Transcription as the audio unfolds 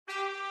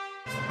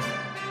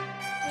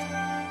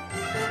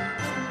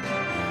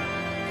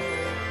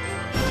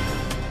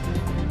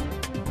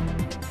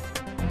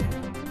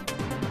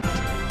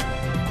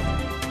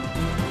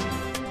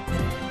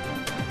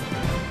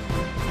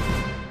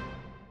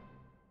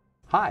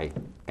Hi,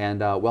 and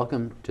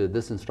welcome to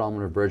this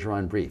installment of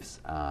Bergeron Briefs.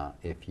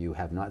 If you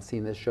have not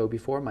seen this show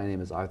before, my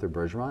name is Arthur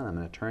Bergeron. I'm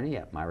an attorney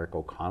at Myrick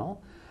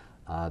O'Connell.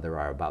 There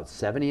are about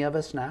 70 of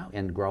us now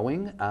and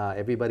growing.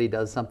 Everybody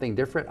does something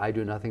different. I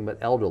do nothing but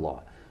elder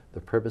law. The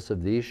purpose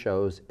of these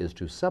shows is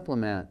to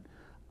supplement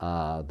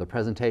the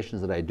presentations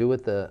that I do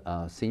at the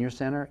Senior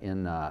Center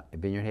in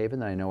Vineyard Haven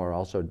that I know are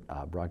also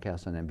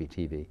broadcast on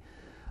MVTV,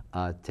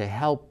 to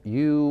help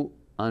you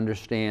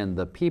understand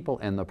the people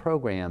and the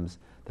programs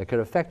that could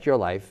affect your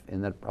life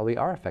and that probably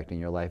are affecting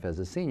your life as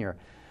a senior.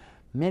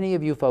 Many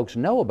of you folks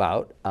know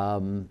about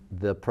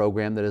the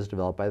program that is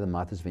developed by the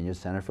Martha's Vineyard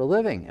Center for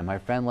Living. And my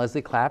friend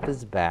Leslie Clapp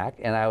is back.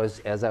 And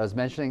as I was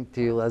mentioning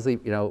to you, Leslie,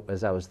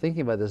 as I was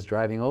thinking about this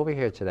driving over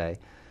here today,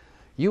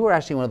 you were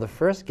actually one of the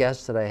first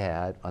guests that I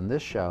had on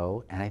this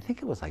show, and I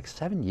think it was like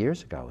 7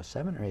 years ago,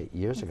 7 or 8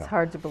 years ago. It's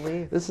hard to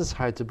believe. This is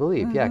hard to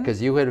believe, yeah,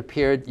 because you had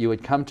appeared, you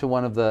had come to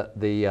one of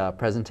the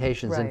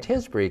presentations in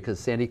Tisbury, because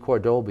Sandy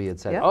Cordolby had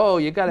said, oh,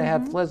 you got to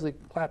have Leslie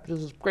Clapp, this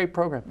is a great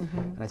program.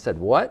 And I said,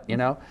 what,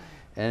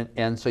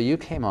 And so you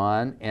came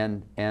on,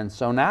 and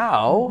so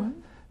now,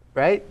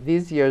 right,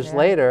 these years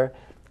later,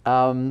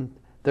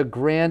 the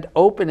grand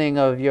opening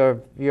of your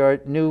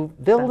new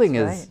building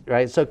is,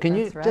 right? So can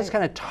you just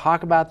kind of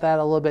talk about that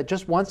a little bit,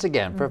 just once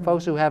again, for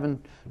folks who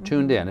haven't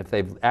tuned in, if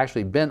they've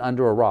actually been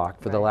under a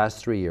rock for the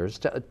last 3 years,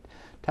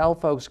 tell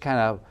folks kind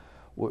of,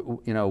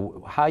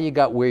 how you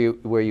got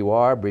where you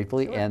are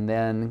briefly, and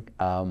then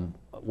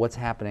what's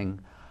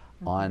happening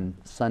on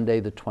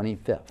Sunday the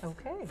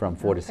 25th from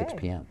 4 to 6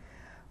 p.m.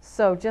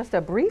 So just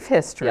a brief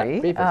history,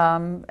 brief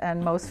history.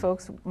 And most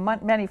folks,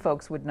 many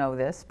folks would know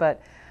this,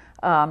 but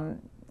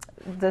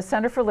the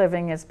Center for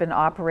Living has been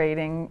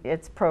operating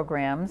its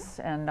programs,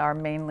 and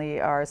mainly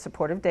our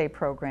supportive day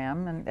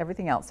program and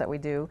everything else that we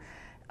do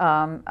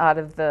out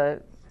of the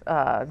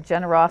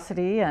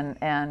generosity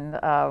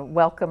and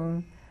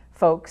welcome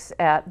folks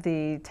at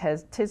the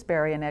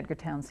Tisbury and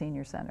Edgartown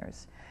Senior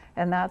Centers.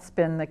 And that's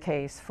been the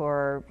case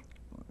for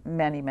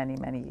many, many,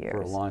 many years.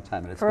 For a long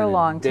time. And it's for been a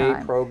long day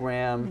time.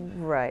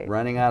 program,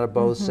 running out of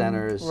both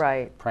centers,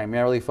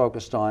 primarily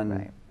focused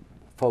on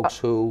folks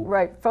who...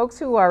 folks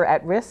who are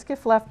at risk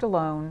if left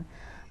alone,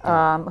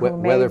 who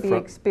may be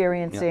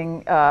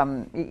experiencing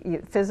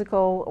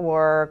physical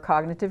or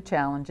cognitive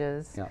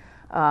challenges.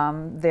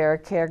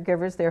 Their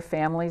caregivers, their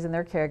families and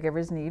their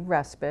caregivers need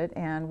respite,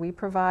 and we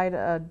provide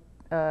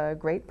a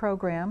great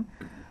program,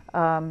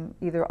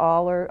 either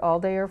all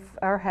day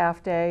or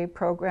half day,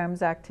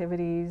 programs,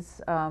 activities,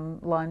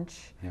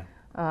 lunch,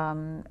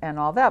 and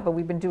all that. But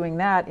we've been doing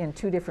that in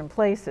 2 different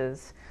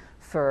places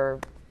for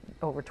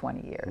over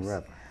 20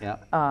 years.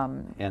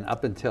 And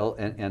up until,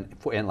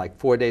 and like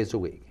 4 days a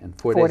week. And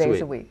 4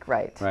 days a week,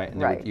 right.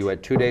 And you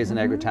had 2 days in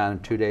Edgartown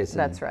and 2 days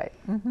in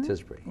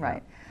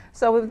Tisbury.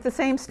 So with the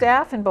same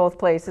staff in both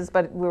places,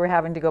 but we were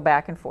having to go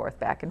back and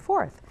forth.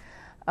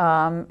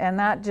 And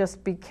that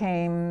just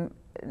became,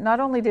 not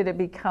only did it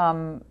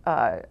become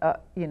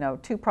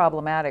too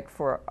problematic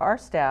for our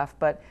staff,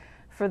 but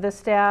for the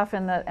staff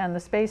and the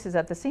spaces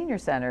at the senior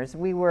centers.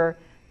 We were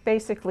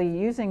basically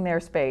using their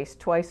space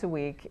twice a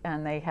week,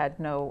 and they had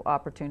no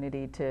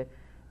opportunity to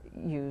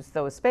use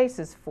those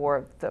spaces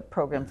for the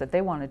programs that they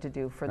wanted to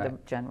do for the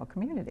general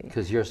community.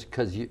 Because your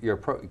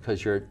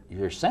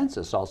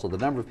census, also the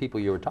number of people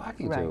you were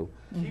talking to,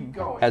 keep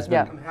going. Has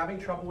been, I'm having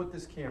trouble with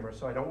this camera,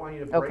 so I don't want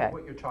you to break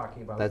what you're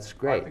talking about. That's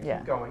great.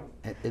 Keep going.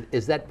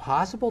 Is that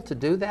possible to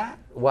do that?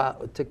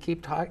 Well, to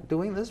keep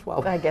doing this?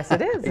 Well, I guess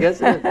it is. I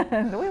guess it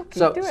is. We'll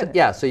keep doing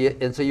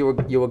it. So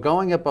you were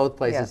going at both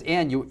places,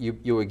 and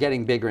you were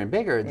getting bigger and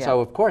bigger, and so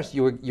of course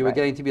you were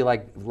getting to be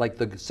like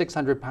the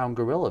 600-pound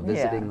gorilla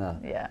visiting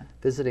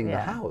the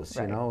house.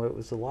 It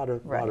was a lot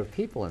of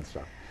people and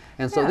stuff.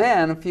 And so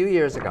then a few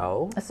years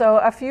ago. So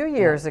a few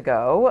years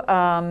ago,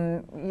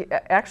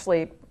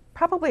 actually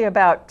probably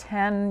about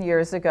 10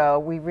 years ago,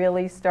 we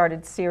really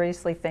started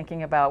seriously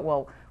thinking about,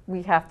 well,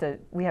 we have to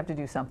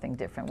do something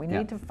different. We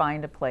need to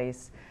find a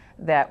place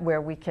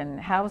where we can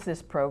house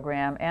this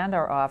program and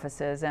our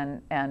offices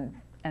and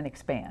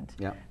expand,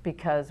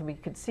 because we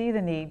could see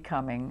the need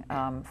coming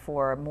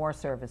for more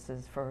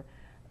services for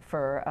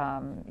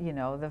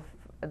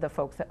the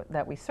folks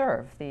that we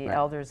serve, the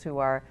elders who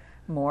are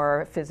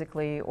more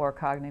physically or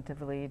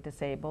cognitively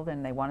disabled,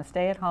 and they want to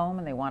stay at home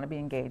and they want to be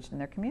engaged in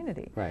their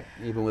community.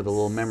 Even with a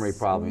little memory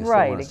problem, you still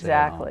want to stay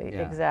at home.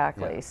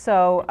 Exactly.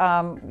 So,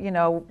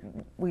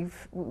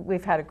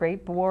 we've had a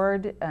great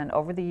board, and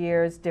over the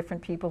years,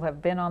 different people have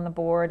been on the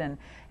board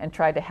and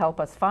tried to help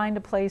us find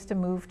a place to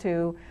move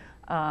to.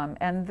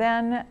 And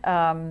then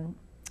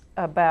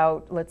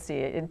about, let's see,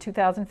 in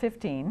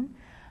 2015,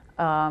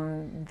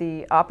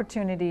 the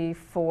opportunity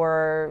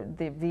for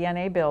the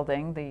VNA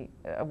building,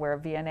 where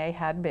VNA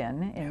had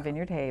been in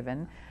Vineyard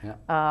Haven,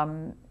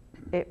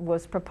 it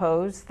was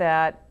proposed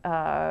that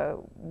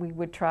we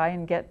would try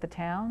and get the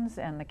towns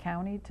and the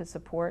county to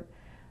support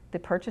the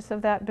purchase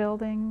of that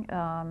building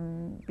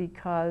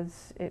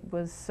because it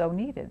was so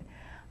needed.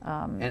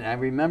 And I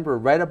remember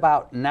right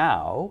about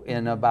now,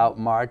 in about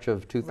March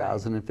of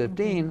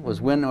 2015,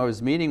 was when I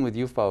was meeting with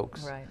you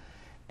folks.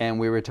 and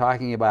we were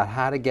talking about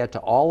how to get to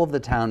all of the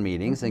town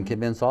meetings and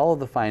convince all of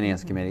the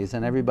finance committees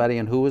and everybody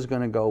and who was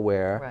going to go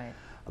where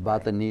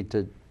about the need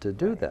to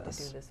do this.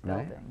 To do this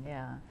building,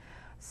 yeah.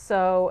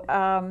 So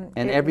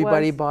and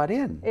everybody bought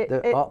in.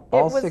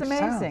 All it was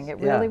amazing. It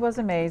really was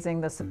amazing,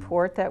 the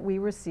support that we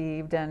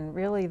received, and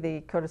really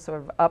the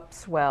sort of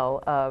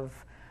upswell of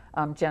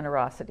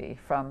generosity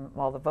from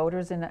all the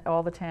voters in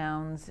all the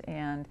towns.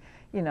 And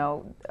you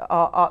know,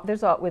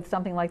 with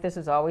something like this,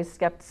 there's always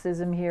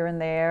skepticism here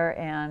and there,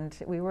 and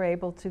we were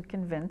able to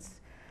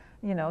convince,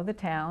 you know, the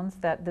towns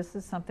that this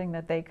is something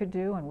that they could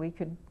do, and we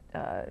could,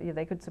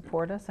 they could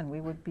support us, and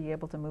we would be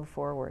able to move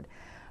forward.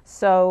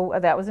 So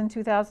that was in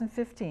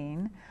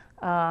 2015,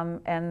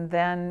 and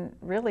then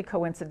really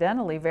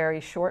coincidentally, very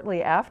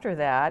shortly after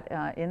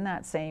that, in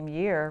that same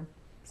year,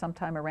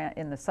 sometime around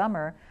in the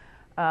summer,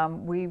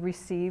 we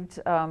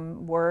received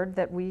word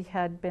that we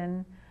had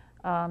been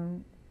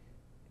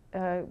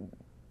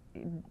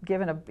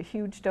given a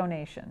huge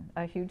donation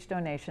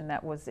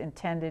that was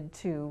intended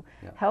to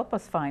help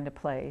us find a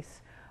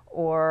place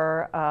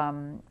or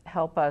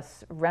help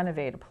us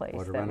renovate a place.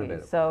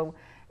 So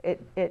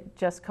it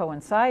just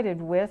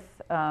coincided with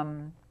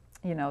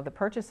you know, the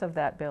purchase of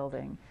that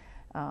building.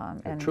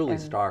 And truly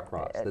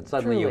star-crossed. That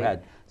suddenly you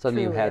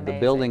had the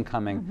building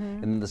coming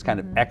and this kind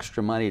of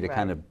extra money to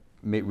kind of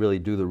really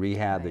do the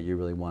rehab that you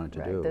really wanted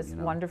to do. This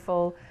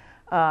wonderful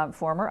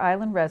former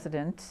island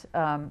resident,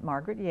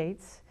 Margaret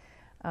Yates,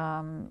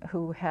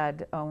 who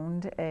had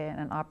owned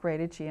and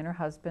operated, she and her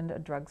husband, a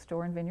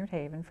drugstore in Vineyard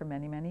Haven for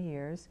many, many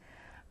years.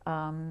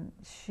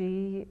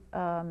 She,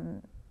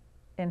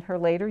 in her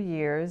later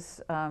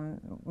years,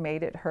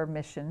 made it her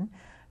mission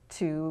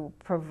to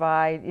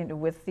provide, you know,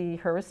 with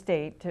her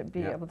estate, to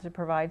be able to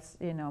provide,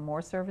 you know,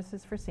 more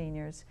services for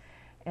seniors.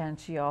 And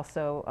she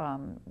also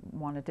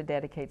wanted to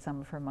dedicate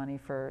some of her money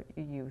for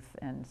youth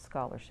and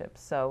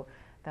scholarships. So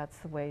that's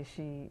the way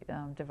she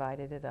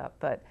divided it up.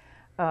 But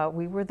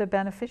we were the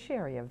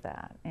beneficiary of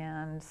that.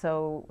 And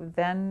so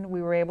then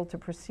we were able to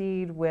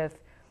proceed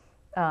with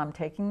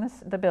taking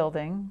the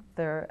building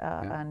there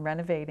and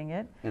renovating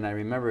it. And I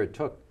remember it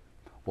took,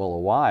 well, a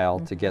while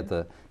to get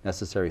the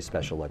necessary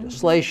special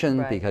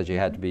legislation because you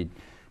had to be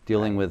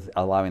dealing with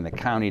allowing the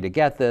county to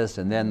get this,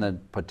 and then the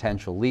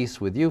potential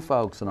lease with you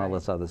folks and all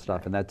this other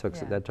stuff, and that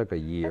took a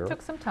year. That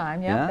took some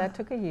time, that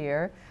took a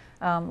year.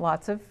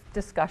 Lots of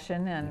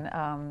discussion,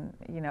 and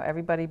you know,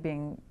 everybody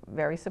being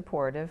very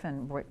supportive,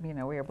 and you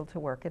know, we were able to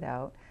work it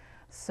out.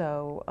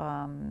 So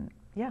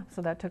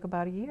so that took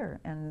about a year,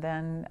 and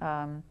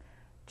then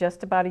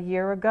just about a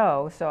year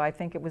ago, so I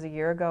think it was a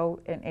year ago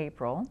in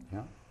April,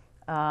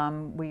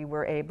 we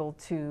were able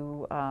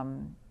to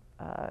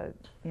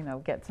you know,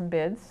 get some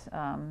bids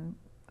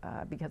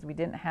because we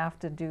didn't have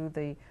to do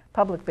the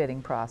public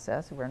bidding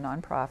process. We're a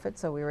nonprofit,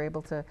 so we were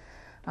able to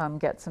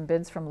get some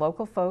bids from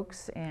local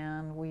folks,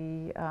 and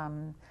we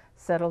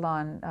settled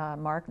on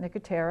Mark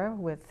Nicotera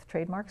with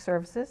Trademark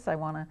Services. I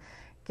want to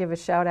give a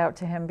shout out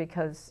to him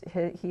because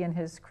he and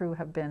his crew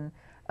have been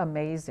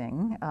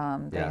amazing.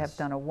 They have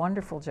done a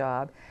wonderful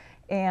job.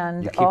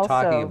 And you keep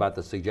talking about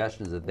the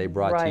suggestions that they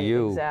brought to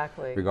you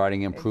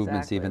regarding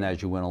improvements even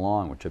as you went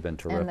along, which have been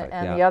terrific.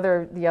 And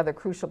the other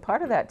crucial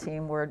part of that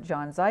team were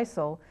John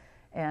Zeisel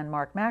and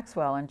Mark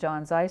Maxwell. And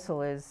John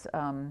Zeisel is,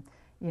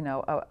 you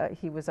know,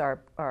 he was our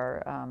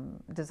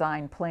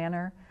design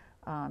planner.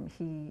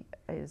 He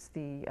is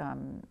the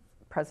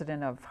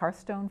president of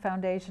Hearthstone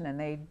Foundation, and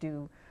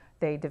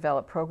they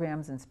develop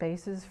programs and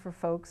spaces for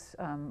folks,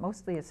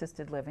 mostly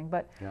assisted living,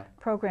 but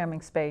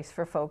programming space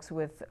for folks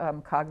with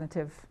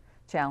cognitive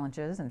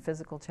challenges and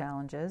physical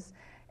challenges.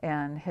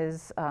 And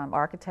his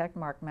architect,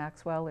 Mark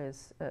Maxwell,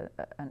 is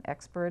an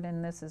expert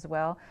in this as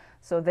well.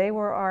 So they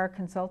were our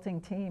consulting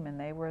team, and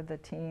they were the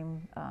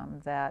team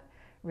that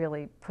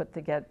really put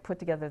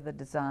together the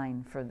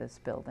design for this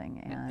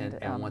building.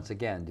 And once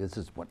again, this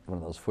is one of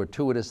those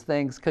fortuitous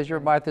things, because you're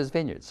Martha's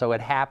Vineyard. So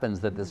it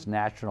happens that this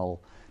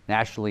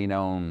nationally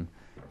known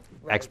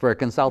expert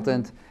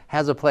consultant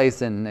has a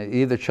place in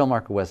either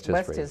Chilmark or West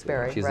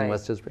Tisbury. She's in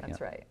West Tisbury.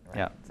 That's right.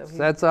 Yeah. So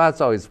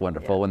that's always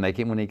wonderful when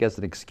he gets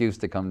an excuse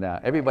to come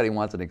down. Everybody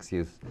wants an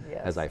excuse,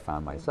 as I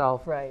found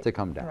myself, to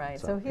come down. Right.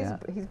 So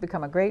he's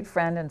become a great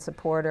friend and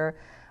supporter,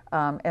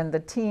 and the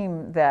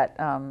team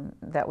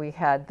that we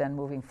had then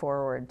moving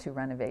forward to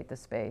renovate the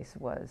space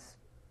was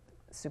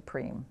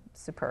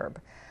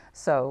superb.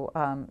 So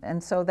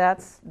and so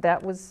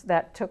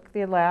that took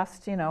the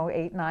last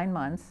 8-9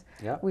 months.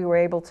 We were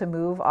able to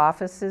move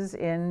offices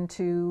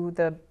into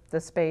the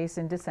space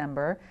in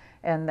December,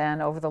 and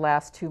then over the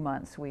last 2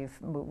 months we've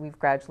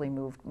gradually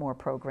moved more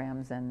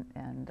programs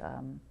and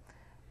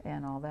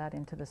all that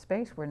into the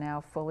space. We're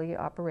now fully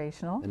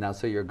operational. And now,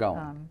 so you're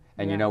going,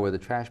 and you know where the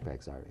trash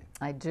bags are.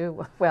 I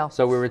do. Well,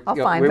 so I'll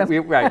find them. We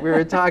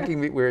were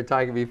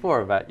talking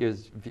before about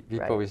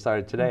before we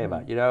started today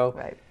about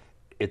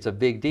it's a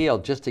big deal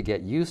just to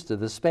get used to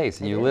the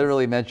space. And you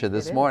literally mentioned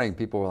this morning,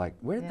 people were like,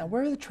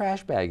 where are the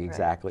trash bag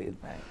exactly?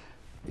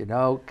 You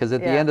know, because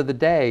at the end of the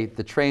day,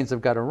 the trains have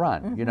got to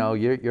run. You know,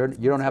 you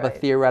don't have a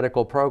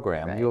theoretical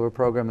program. You have a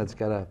program that's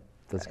got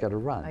to that's got to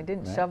run. I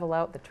didn't right? shovel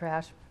out the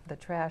trash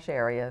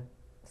area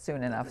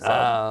soon enough, so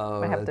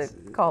Oh, I have to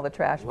call the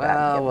trash back.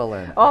 Well, we'll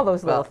learn it. All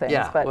those little things.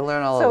 Yeah, but we'll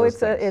learn all so of those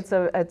things.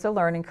 it's a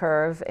learning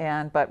curve,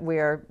 but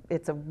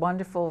it's a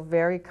wonderful,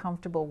 very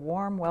comfortable,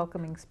 warm,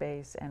 welcoming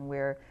space, and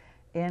we're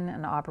in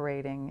and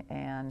operating.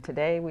 And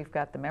today we've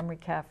got the Memory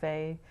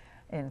Cafe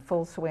in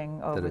full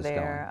swing over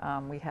there.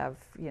 We have,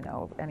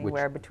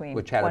 anywhere between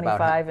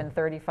 25 and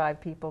 35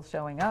 people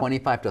showing up.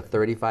 25 to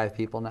 35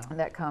 people now?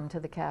 That come to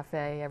the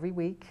cafe every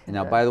week.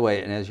 Now, by the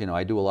way, and as you know,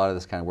 I do a lot of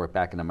this kind of work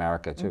back in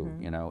America too,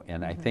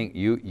 and I think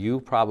you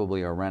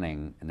probably are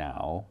running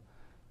now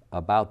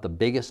about the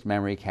biggest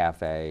memory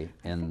cafe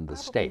in the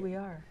state. We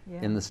are,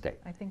 yeah. In the state.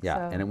 I think yeah.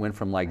 so. And it went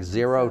from like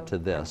zero to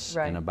this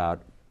in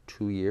about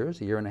 2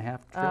 years, a year and a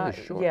half, fairly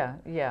short. Yeah.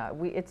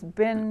 It's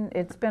been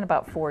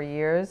about 4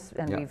 years,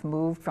 and we've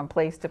moved from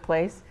place to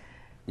place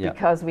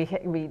because we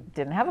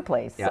didn't have a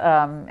place,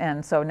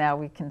 and so now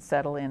we can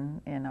settle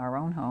in our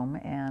own home,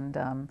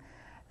 and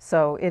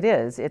so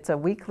it's a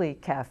weekly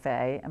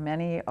cafe.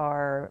 Many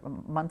are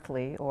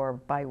monthly or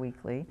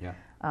bi-weekly,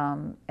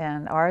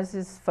 and ours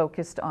is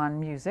focused on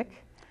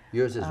music.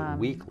 Yours is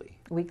weekly.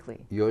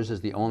 Weekly. Yours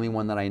is the only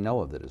one that I know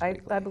of that is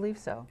weekly. I believe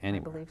so.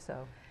 Anyway. I believe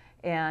so.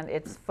 And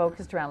it's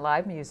focused around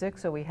live music,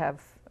 so we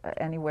have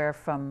anywhere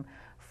from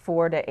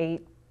 4 to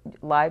 8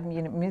 live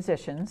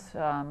musicians,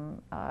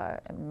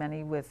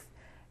 many with,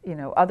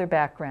 other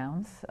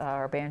backgrounds.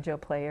 Our banjo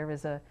player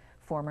is a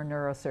former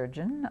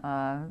neurosurgeon.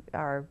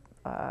 Our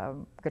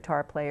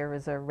guitar player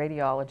is a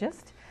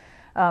radiologist.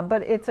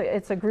 But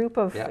it's a group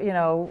of,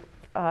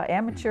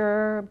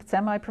 amateur,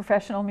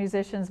 semi-professional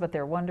musicians, but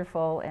they're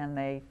wonderful, and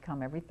they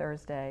come every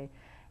Thursday.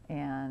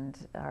 And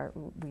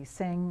we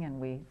sing, and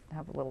we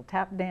have a little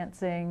tap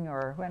dancing,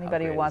 or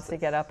anybody who wants to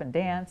get up and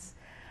dance,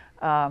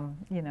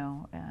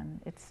 and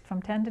it's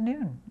from 10 to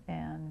noon,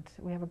 and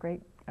we have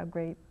a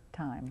great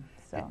time.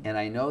 So. And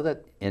I know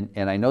that,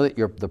 and I know that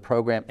the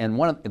program, and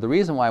the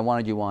reason why I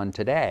wanted you on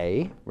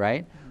today,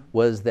 right,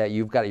 was that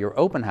you've got your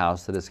open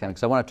house that is coming.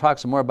 Because I want to talk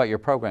some more about your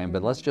program,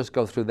 but let's just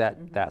go through that.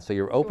 So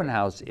your open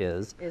house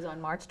is on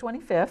March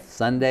 25th.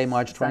 Sunday,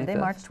 March 25th. Sunday,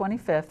 March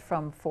 25th,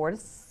 from 4 to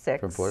 6.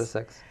 From 4 to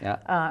 6,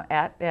 yeah.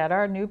 At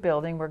our new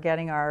building, we're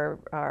getting our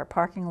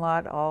parking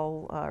lot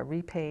all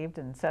repaved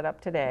and set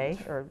up today,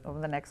 or over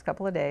the next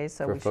couple of days.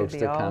 So for we should folks be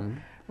to all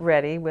come.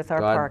 Ready with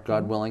our parking.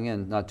 God willing,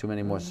 and not too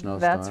many more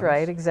snowstorms. That's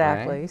right,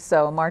 exactly. Right?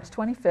 So March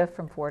 25th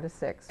from 4 to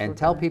 6. And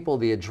tell people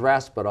the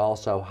address, but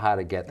also how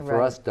to get there.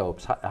 For us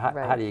dopes,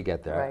 how do you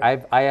get there?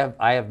 Right.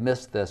 I have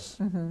missed this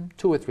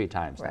 2 or 3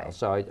 times now.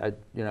 So Right.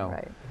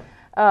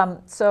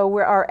 So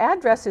our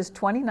address is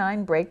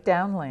 29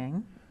 Breakdown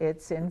Lane.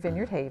 It's in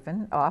Vineyard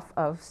Haven, off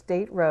of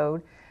State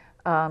Road,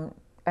 and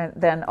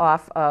then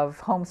off of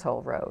Holmes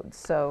Hole Road.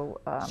 So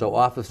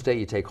off of State,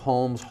 you take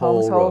Holmes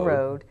Hole Hole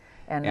Road.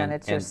 And then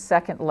it's your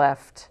second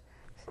left.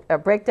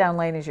 Breakdown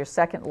Lane is your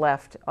second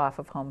left off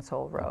of Holmes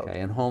Hole Road.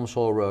 Okay, and Holmes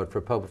Hole Road,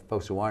 for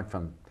folks who aren't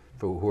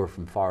who are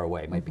from far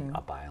away, might be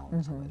up island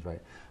or something,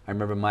 right? I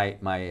remember my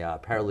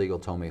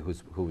paralegal told me,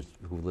 who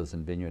lives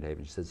in Vineyard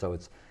Haven. She said,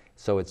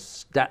 so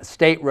it's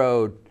State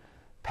Road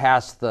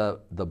past the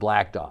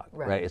Black Dog,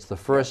 right? It's the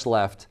first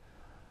left.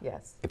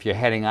 Yes. If you're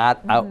heading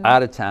out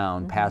of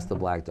town, past the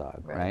Black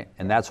Dog, right?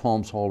 And that's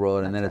Holmes Hole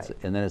Road, and then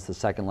it's the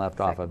second left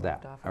off of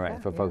that. All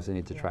right, for folks who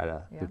need to try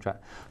to try.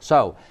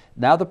 So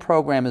now the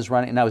program is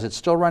running. Now, is it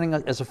still running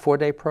as a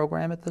 4-day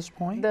program at this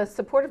point? The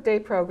supportive day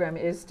program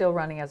is still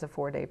running as a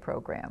 4-day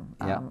program,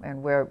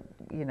 and we're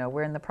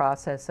in the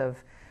process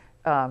of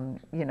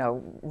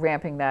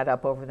ramping that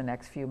up over the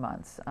next few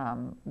months.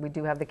 We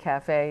do have the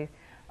cafe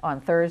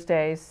on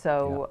Thursdays,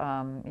 so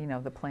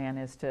the plan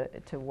is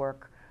to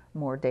work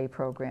more day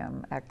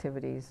program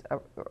activities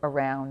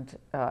around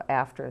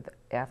after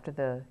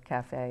the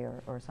cafe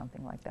or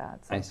something like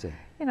that. So, I see.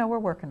 We're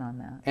working on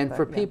that. And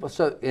for people,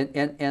 so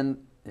and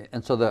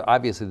so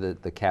obviously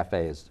the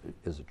cafe is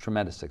a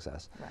tremendous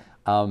success. Right.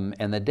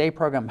 And the day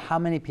program, how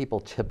many people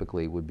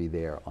typically would be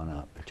there on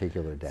a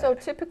particular day? So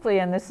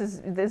typically, and this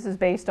is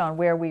based on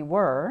where we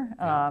were,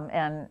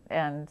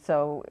 and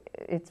so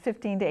it's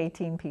 15 to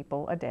 18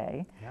 people a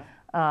day. Yeah.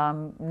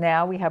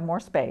 Now we have more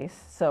space,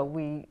 so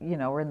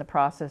we're in the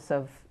process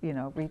of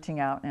reaching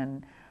out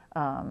and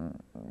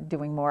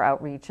doing more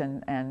outreach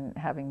and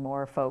having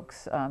more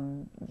folks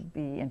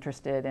be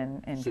interested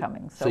in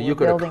coming. So you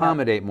could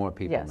accommodate more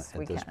people at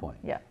this point.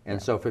 Yeah.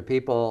 And so for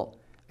people,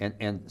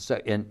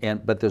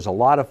 but there's a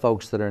lot of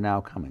folks that are now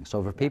coming.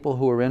 So for people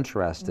who are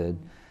interested.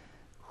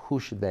 Who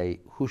should they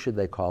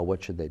call?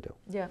 What should they do?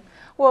 Yeah,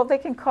 well, they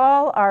can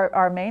call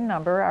our main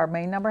number. Our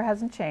main number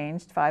hasn't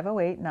changed,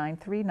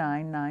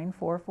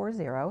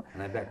 508-939-9440.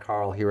 And I bet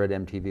Carl here at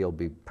MTV will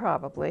be...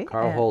 Probably.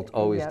 Carl Holt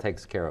always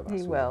takes care of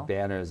us. He will. With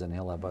banners, and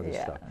he'll have other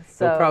stuff.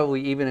 So, he'll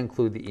probably even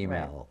include the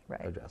email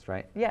address,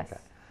 right? Yes, okay.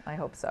 I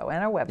hope so,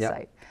 and our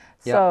website.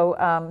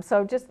 Yep.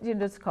 So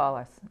just call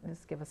us.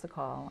 Just give us a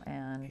call.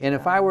 And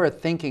if I were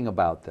thinking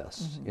about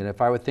this, if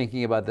I were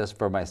thinking about this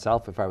for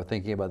myself, if I were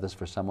thinking about this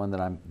for someone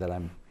that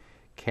I'm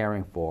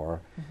caring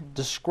for,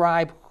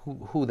 describe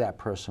who that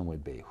person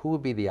would be. Who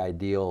would be the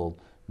ideal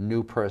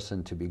new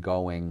person to be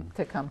going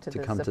to come to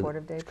the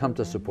supportive day. To come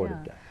to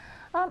supportive day.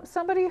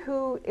 Somebody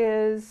who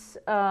is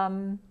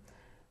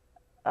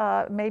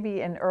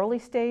maybe in early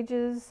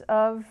stages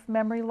of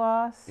memory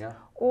loss,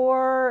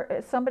 or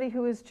somebody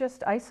who is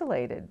just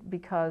isolated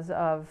because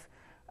of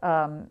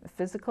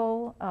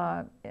physical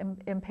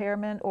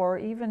impairment, or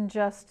even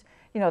just,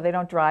 they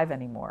don't drive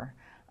anymore.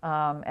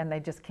 And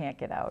they just can't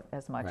get out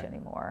as much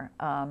anymore.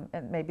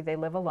 And maybe they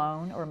live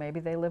alone, or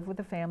maybe they live with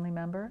a family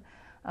member,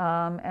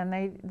 and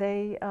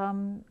they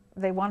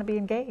want to be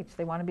engaged.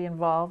 They want to be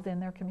involved in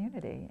their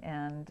community,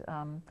 and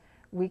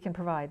we can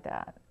provide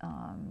that.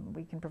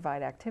 We can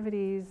provide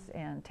activities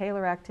and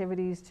tailor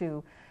activities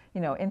to,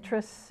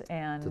 interests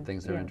and the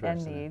things they're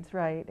interested in. Needs.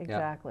 Right,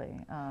 exactly.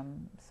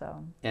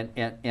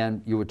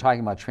 And you were talking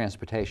about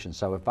transportation.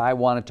 So if I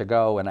wanted to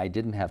go and I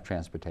didn't have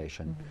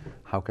transportation,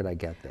 how could I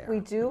get there?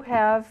 We do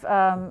have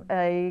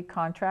a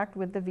contract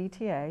with the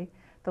VTA,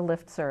 the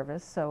lift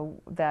service,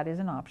 so that is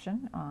an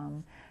option.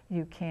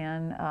 You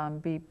can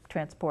be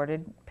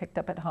transported, picked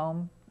up at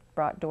home,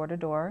 brought door to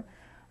door.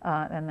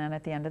 And then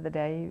at the end of the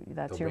day,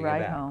 that's your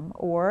ride home.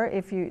 Or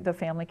if the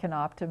family can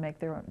opt to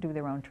do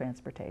their own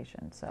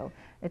transportation, so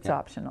it's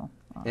optional.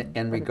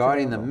 And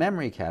regarding the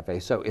memory cafe,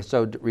 so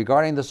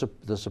regarding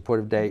the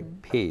supportive day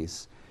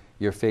piece,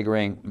 you're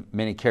figuring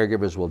many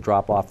caregivers will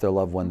drop off their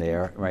loved one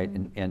there, right,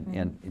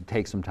 and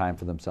take some time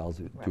for themselves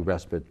to do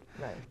respite,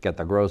 get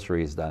the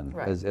groceries done.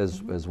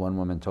 As one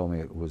woman told me,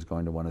 who was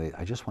going to one of the,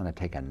 I just want to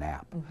take a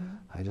nap.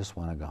 I just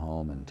want to go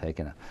home and take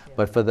a nap.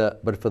 But for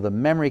the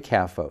memory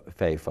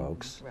cafe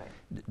folks,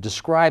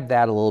 describe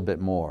that a little bit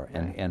more,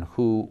 and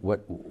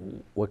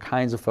what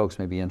kinds of folks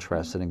may be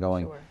interested in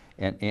going,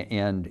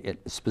 and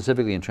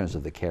specifically in terms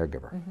of the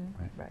caregiver.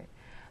 Right.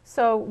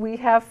 So we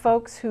have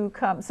folks who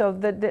come. So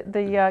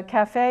the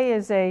cafe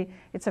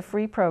it's a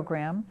free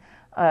program.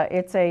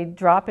 It's a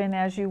drop-in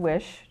as you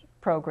wish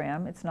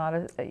program. It's not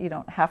you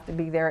don't have to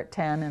be there at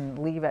 10 and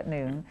leave at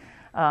noon.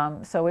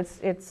 So it's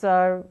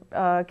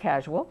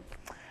casual.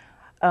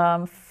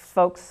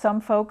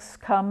 Some folks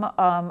come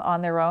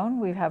on their own.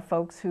 We have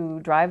folks who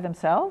drive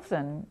themselves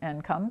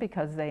and come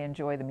because they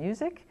enjoy the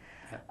music.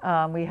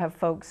 We have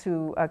folks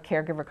who a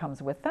caregiver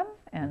comes with them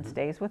and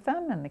stays with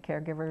them, and the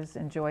caregivers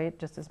enjoy it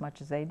just as much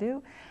as they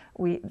do.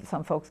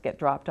 Some folks get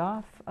dropped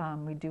off.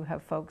 We do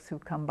have folks who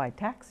come by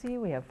taxi.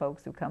 We have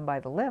folks who come by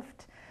the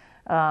lift.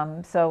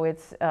 So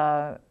it's,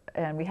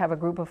 and we have a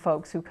group of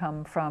folks who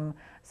come from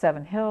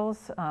Seven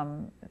Hills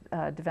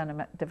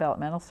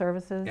Developmental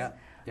Services.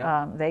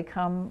 They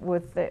come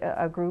with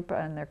a group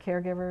and their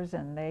caregivers,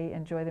 and they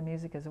enjoy the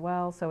music as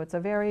well. So it's a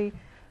very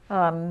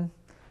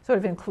sort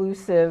of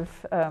inclusive,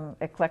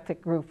 eclectic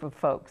group of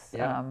folks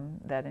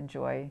that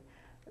enjoy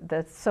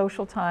the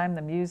social time,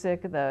 the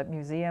music. The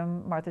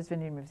museum, Martha's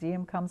Vineyard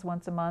Museum, comes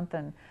once a month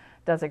and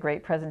does a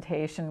great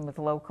presentation with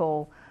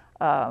local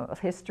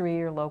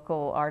history or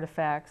local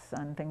artifacts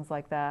and things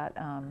like that.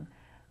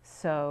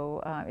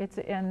 So it's,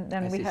 and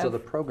then we have. So the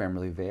program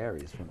really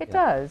varies. It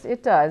does.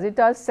 It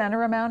does center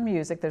around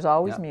music. There's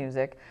always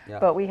music,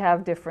 but we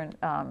have different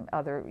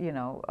other,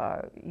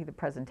 either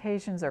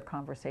presentations or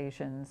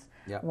conversations.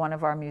 One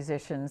of our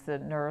musicians, the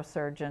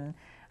neurosurgeon,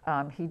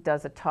 he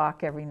does a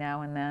talk every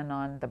now and then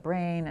on the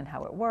brain and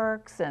how it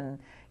works, and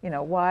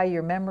why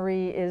your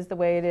memory is the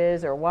way it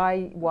is, or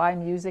why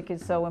music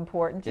is so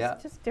important.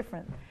 Just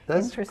different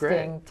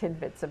interesting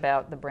tidbits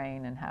about the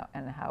brain and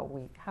how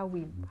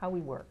we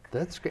work.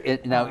 That's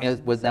great. Now,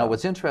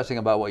 what's interesting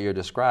about what you're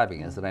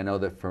describing is that I know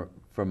that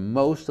for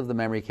most of the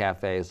memory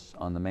cafes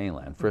on the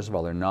mainland, first of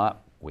all, they're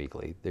not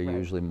weekly. They're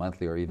usually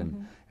monthly or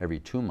even every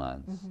 2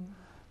 months.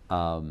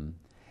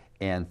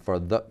 And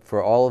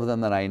for all of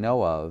them that I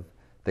know of,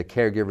 the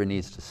caregiver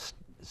needs to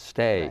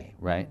stay,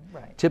 right?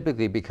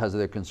 Typically because of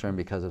their concern,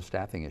 because of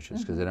staffing issues,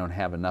 because they don't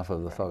have enough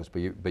of the folks.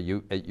 But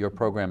your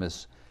program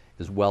is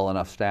well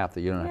enough staffed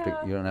that you don't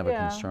have a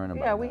concern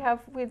about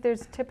that.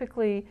 There's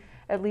typically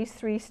at least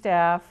 3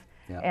 staff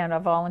and a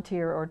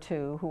volunteer or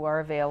 2 who are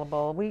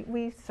available.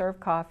 We serve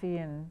coffee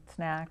and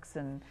snacks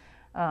and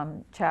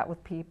chat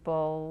with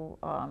people,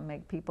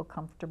 make people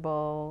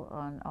comfortable,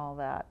 and all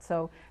that.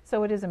 So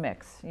it is a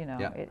mix.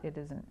 It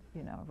isn't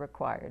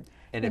required.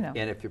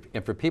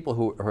 And for people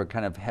who are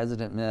kind of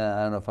hesitant,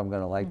 I don't know if I'm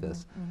going to like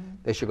this,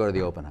 they should go to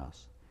the open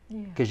house,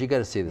 because you got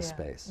to see the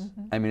space.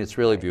 I mean, it's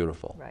really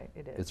beautiful. Right,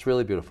 it is. It's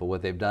really beautiful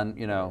what they've done.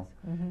 Now,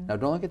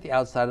 don't look at the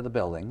outside of the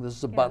building. This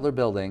is a Butler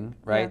building,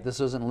 right? This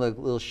isn't a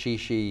little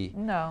shishi.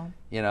 No.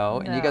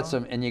 And you got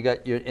some, and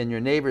your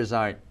neighbors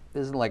aren't.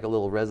 This isn't like a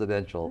little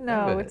residential.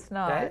 No, it's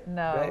not. Right?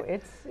 No, right?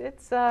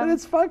 It's. But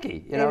it's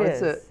funky.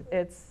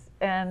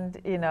 And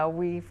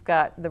we've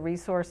got the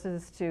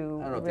resources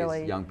to I don't know really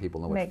if these young people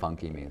know what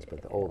funky means,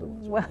 but the older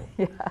ones.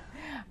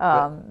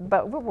 Well,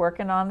 but we're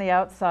working on the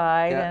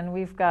outside, and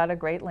we've got a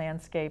great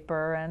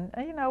landscaper, and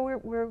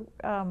we're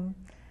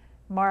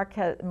Mark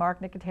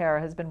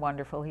Nicotera has been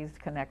wonderful. He's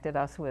connected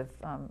us with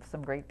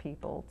some great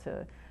people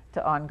to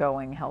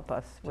ongoing help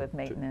us with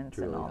maintenance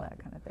to and really all help. that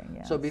kind of thing.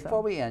 Yeah. So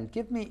before we end,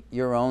 give me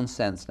your own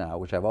sense now,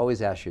 which I've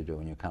always asked you to do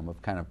when you come,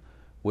 of kind of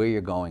where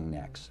you're going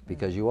next,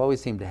 because you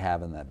always seem to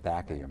have in the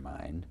back of your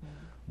mind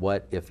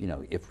what if, you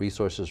know, if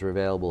resources are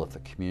available, if the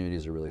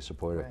communities are really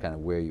supportive, kind of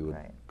where you would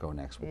go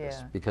next with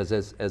this. Because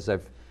as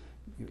I've,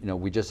 you know,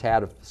 we just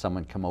had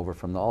someone come over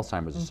from the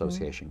Alzheimer's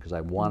Association because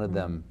I wanted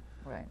them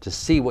to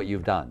see what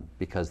you've done,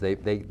 because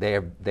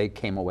they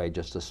came away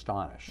just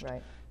astonished.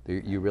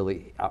 You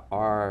really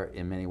are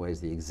in many ways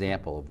the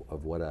example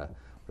of what I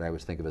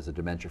always think of as a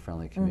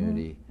dementia-friendly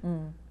community.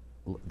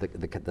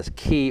 The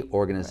key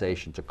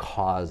organization to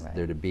cause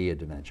there to be a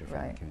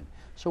dementia-friendly community.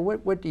 So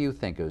what do you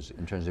think is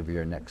in terms of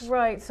your next?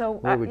 So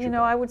you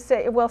know, I would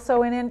say, well,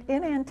 so in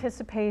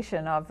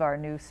anticipation of our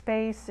new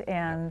space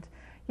and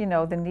you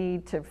know, the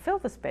need to fill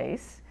the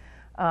space,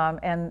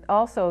 and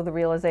also the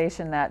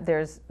realization that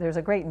there's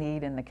a great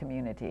need in the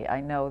community.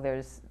 I know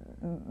there's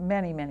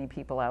many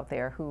people out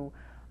there who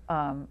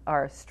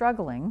are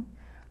struggling,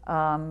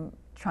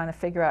 trying to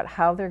figure out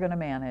how they're going to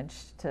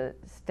manage to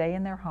stay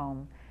in their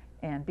home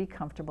and be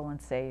comfortable and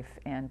safe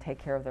and take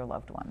care of their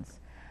loved ones.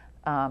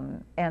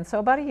 And so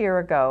about a year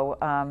ago,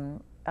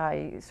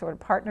 I sort of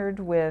partnered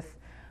with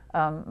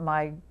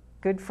my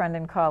good friend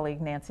and colleague,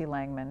 Nancy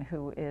Langman,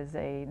 who is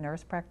a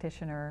nurse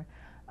practitioner.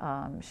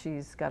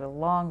 She's got a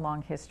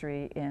long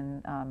history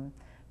in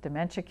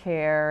dementia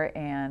care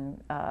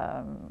and,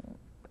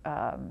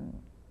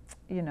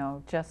 you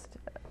know,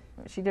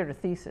 she did her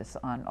thesis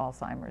on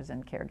Alzheimer's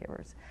and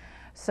caregivers.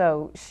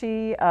 So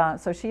she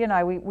and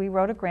I, we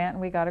wrote a grant,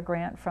 and we got a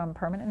grant from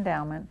Permanent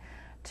Endowment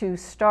to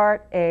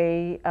start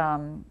a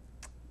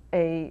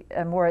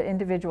more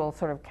individual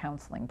sort of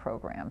counseling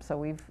program. So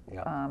we've,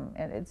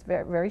 and it's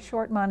very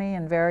short money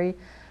and very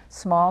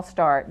small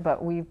start,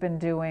 but we've been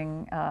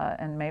doing,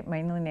 and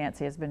mainly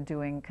Nancy has been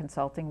doing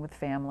consulting with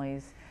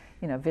families,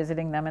 you know,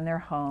 visiting them in their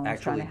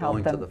homes, trying to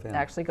help them,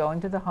 actually going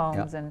to the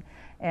homes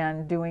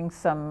and doing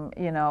some,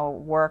 you know,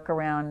 work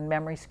around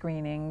memory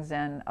screenings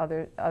and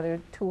other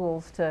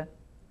tools to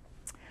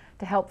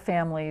help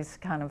families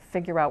kind of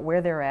figure out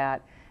where they're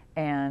at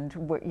and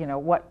you know,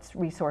 what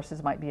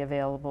resources might be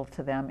available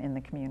to them in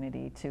the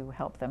community to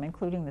help them,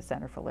 including the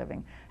Center for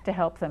Living, to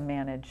help them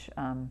manage,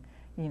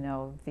 you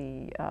know,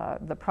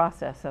 the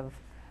process of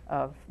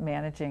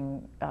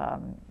managing,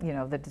 you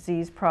know, the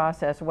disease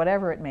process,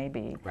 whatever it may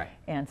be,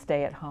 and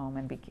stay at home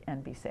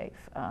and be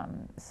safe.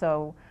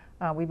 So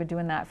we've been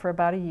doing that for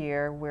about a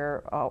year.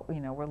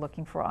 You know, we're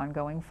looking for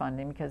ongoing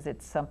funding because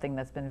it's something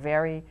that's been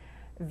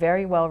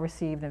very well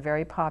received and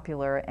very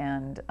popular,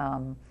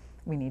 and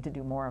we need to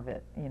do more of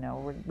it. You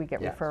know, we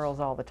get referrals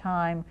all the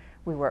time.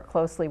 We work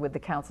closely with the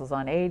Councils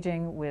on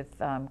Aging, with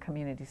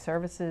Community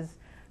Services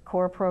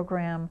Core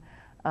Program.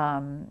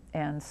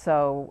 And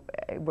so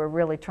we're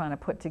really trying to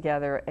put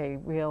together a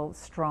real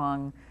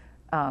strong,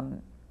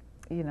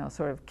 you know,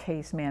 sort of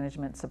case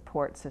management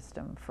support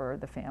system for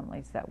the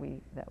families that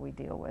we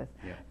deal with.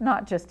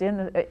 Not just in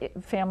the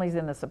families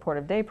in the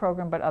supportive day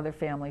program, but other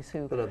families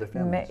who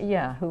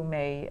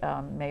may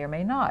or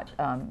may not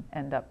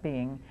end up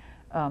being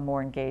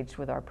more engaged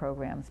with our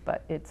programs.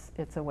 But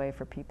it's a way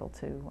for people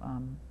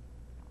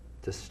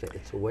to stay.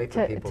 It's a way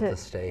for people to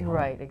stay home.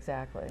 Right,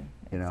 exactly.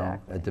 You know,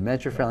 a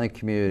dementia-friendly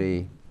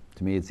community,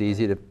 to me, it's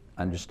easy to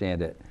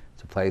understand it.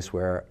 It's a place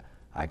where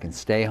I can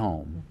stay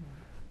home,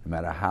 no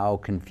matter how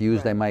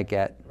confused I might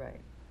get,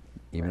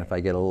 even if I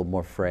get a little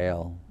more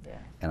frail,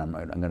 and I'm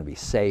going to be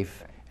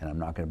safe, and I'm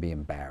not going to be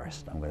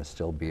embarrassed. I'm going to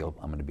still be, I'm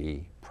going to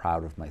be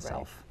proud of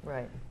myself.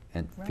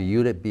 And for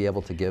you to be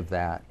able to give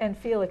that. And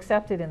feel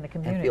accepted in the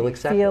community. And feel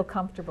accepted. Feel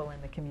comfortable in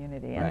the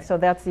community. And so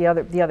that's the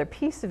other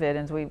piece of it,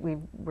 and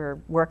we're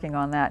working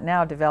on that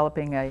now,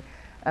 developing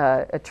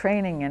a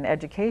training and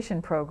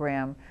education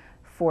program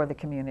for the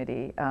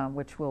community,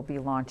 which we'll be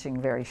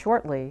launching very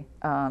shortly.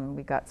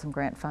 We got some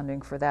grant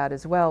funding for that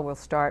as well. We'll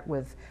start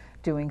with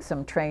doing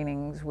some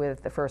trainings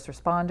with the first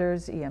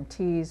responders,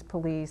 EMTs,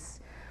 police,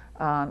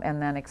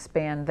 and then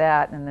expand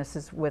that, and this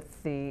is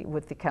with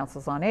the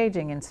Councils on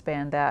Aging, and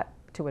expand that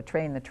to a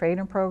Train the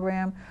Trainer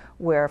program,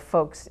 where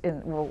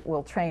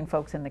we'll train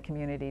folks in the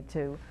community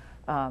to,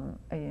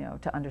 you know,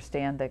 to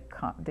understand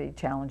the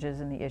challenges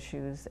and the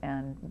issues,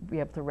 and be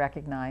able to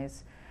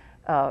recognize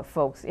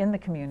folks in the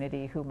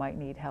community who might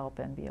need help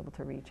and be able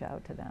to reach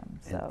out to them.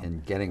 So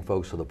and getting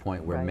folks to the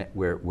point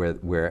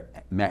where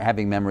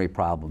having memory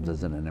problems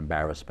isn't an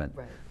embarrassment.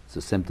 It's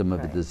a symptom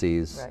of the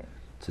disease.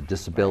 It's a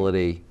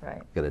disability.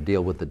 You've got to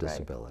deal with the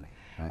disability.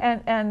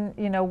 And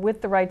you know,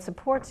 with the right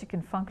supports, you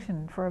can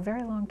function for a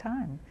very long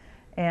time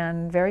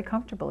and very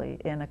comfortably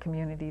in a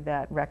community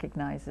that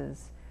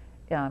recognizes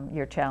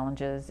your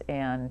challenges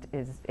and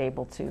is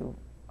able to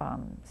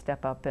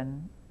step up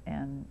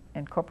and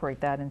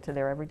incorporate that into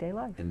their everyday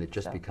life. And it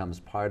just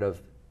becomes part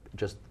of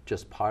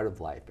just part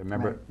of life. I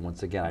remember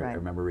once again, I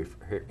remember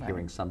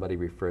hearing somebody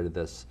refer to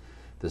this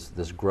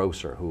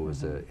grocer who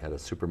was had a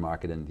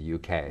supermarket in the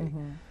UK.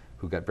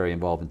 Who got very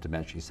involved in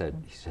dementia. He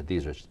said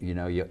these are, you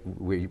know,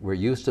 we're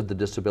used to the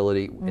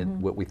disability, and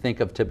what we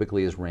think of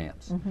typically as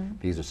ramps.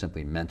 These are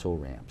simply mental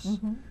ramps.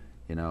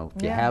 You You know,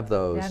 if you Yeah, have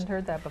those, I hadn't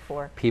heard that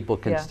before. people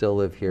can Yeah. still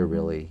live here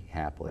really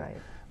happily. Right,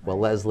 Well,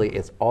 right. Leslie,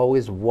 it's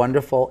always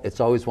wonderful. It's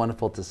always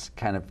wonderful to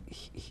kind of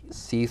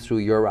see through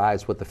your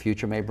eyes what the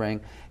future may bring,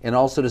 and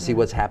also to see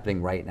what's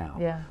happening right now.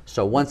 Yeah,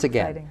 So once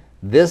again, exciting.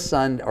 this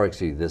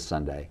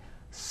Sunday,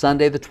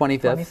 Sunday the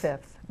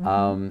 25th,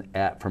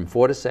 25th. from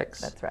 4 to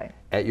 6. That's right.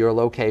 At your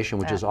location,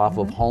 which is off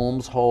of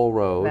Holmes Hole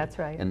Road. That's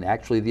right. And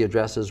actually, the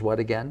address is what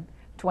again?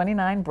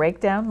 29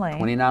 Breakdown Lane.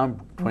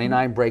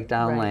 29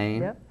 Breakdown Right,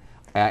 Lane. yep.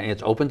 And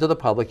it's open to the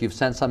public. You've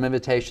sent some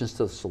invitations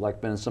to the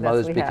selectmen and some Yes,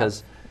 others we have.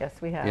 because, Yes,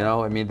 we have. you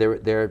know, I mean,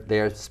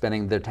 they're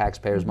spending their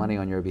taxpayers' money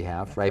on your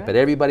behalf, right? right. But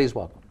everybody's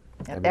welcome.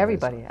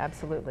 Everybody,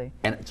 absolutely.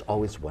 And it's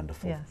always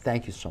wonderful. Yes.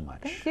 Thank you so much.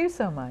 Thank you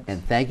so much.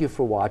 And thank you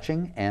for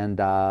watching. And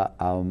I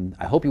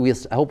hope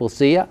we'll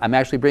see you. I'm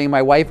actually bringing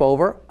my wife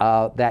over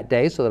that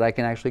day so that I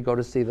can actually go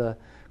to see the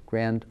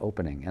grand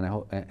opening.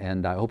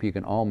 And I hope you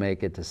can all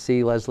make it to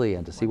see Leslie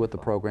and to see what the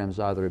programs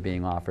are that are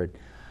being offered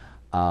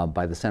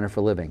by the Center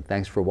for Living.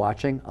 Thanks for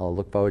watching. I'll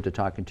look forward to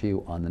talking to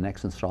you on the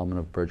next installment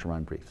of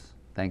Bergeron Briefs.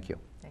 Thank you.